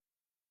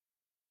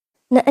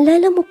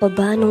Naalala mo pa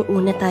ba nung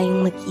una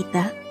tayong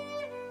magkita?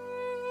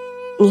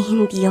 Ni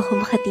hindi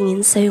ako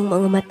makatingin sa iyong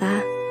mga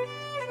mata.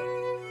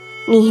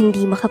 Ni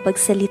hindi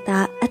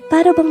makapagsalita at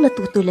para bang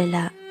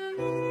natutulala.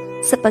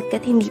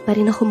 Sapagkat hindi pa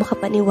rin ako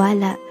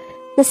makapaniwala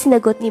na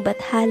sinagot ni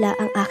Bathala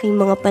ang aking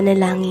mga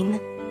panalangin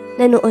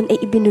na noon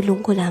ay ibinulong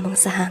ko lamang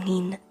sa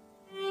hangin.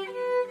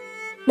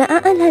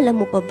 Naaalala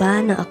mo pa ba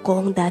na ako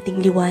ang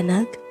dating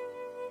liwanag?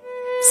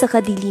 Sa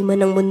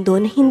kadiliman ng mundo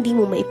na hindi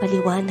mo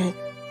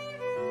maipaliwanag.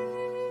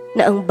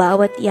 Na ang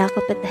bawat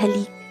yakap at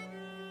halik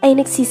ay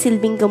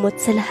nagsisilbing gamot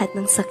sa lahat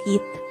ng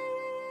sakit.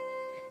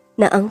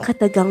 Na ang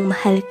katagang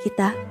mahal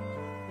kita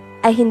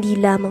ay hindi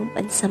lamang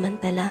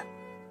pansamantala.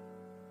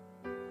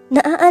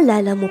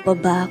 Naaalala mo pa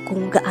ba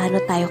kung gaano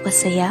tayo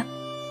kasaya?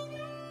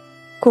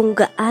 Kung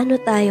gaano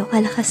tayo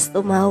kalakas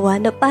tumawa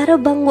na para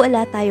bang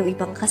wala tayong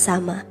ibang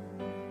kasama?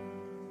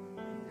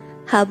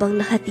 Habang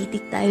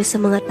nakatitig tayo sa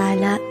mga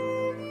tala,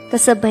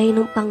 kasabay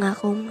ng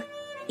pangakong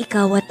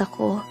ikaw at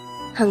ako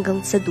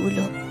hanggang sa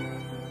dulo.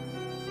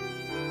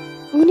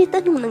 Ngunit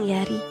anong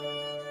nangyari?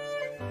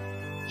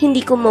 Hindi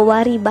ko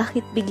mawari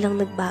bakit biglang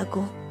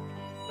nagbago.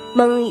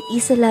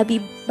 Mangiti sa labi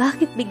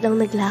bakit biglang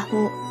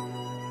naglaho.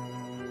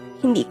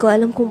 Hindi ko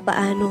alam kung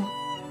paano.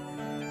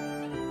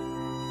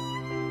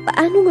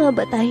 Paano nga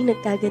ba tayo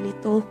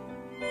nagkaganito?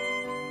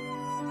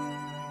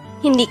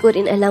 Hindi ko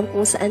rin alam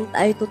kung saan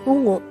tayo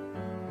tutungo.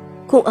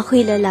 Kung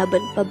ako'y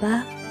lalaban pa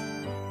ba?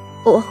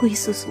 O ako'y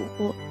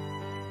susuko?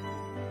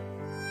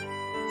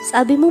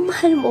 Sabi mo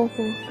mahal mo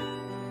ko.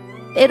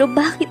 Pero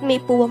bakit may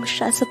puwang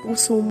siya sa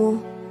puso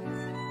mo?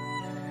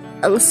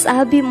 Ang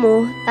sabi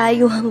mo,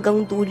 tayo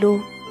hanggang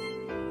dulo.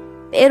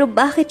 Pero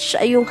bakit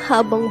siya yung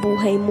habang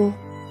buhay mo?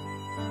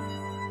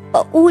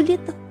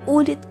 Paulit at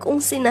ulit kong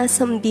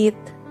sinasambit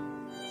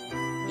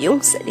yung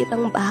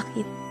salitang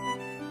bakit.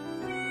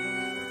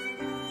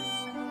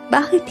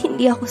 Bakit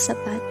hindi ako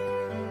sapat?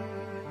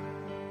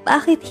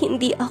 Bakit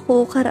hindi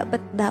ako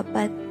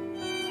karapat-dapat?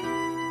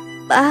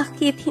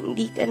 Bakit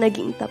hindi ka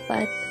naging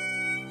tapat?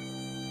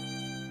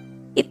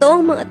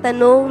 Ito ang mga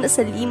tanong na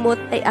sa limot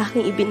ay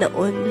aking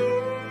ibinaon.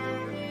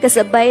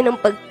 Kasabay ng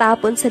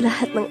pagtapon sa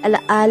lahat ng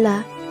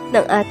alaala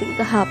ng ating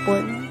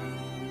kahapon.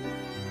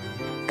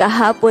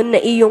 Kahapon na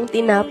iyong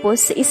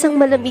tinapos sa isang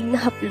malamig na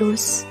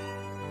haplos.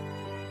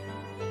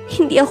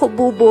 Hindi ako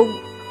bubog,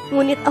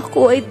 ngunit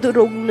ako ay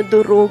durog na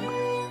durog.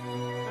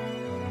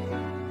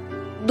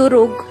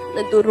 Durog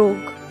na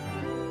durog.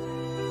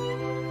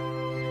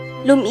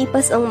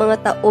 Lumipas ang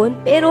mga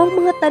taon, pero ang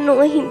mga tanong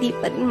ay hindi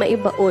pa rin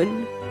maibaon.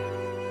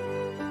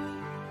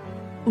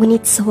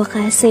 Ngunit sa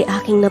wakas ay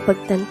aking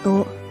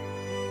napagtanto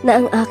na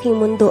ang aking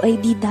mundo ay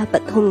di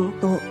dapat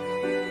huminto.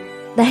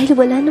 Dahil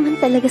wala naman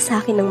talaga sa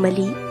akin ang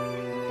mali.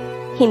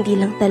 Hindi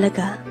lang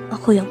talaga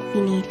ako yung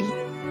pinili.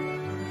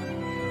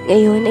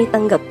 Ngayon ay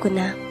tanggap ko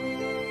na.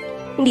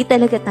 Hindi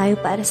talaga tayo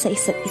para sa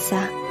isa't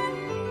isa.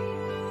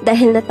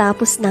 Dahil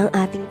natapos na ang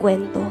ating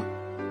kwento.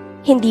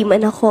 Hindi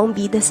man ako ang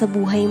bida sa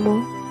buhay mo.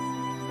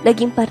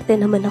 Naging parte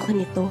naman ako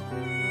nito.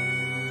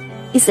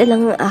 Isa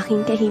lang ang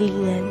aking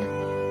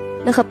kahilingan.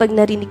 Na kapag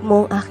narinig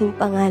mo ang aking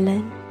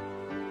pangalan,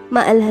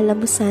 maalala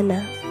mo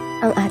sana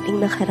ang ating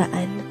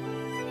nakaraan.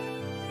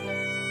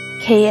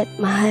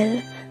 Kaya't mahal,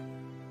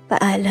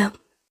 paalam.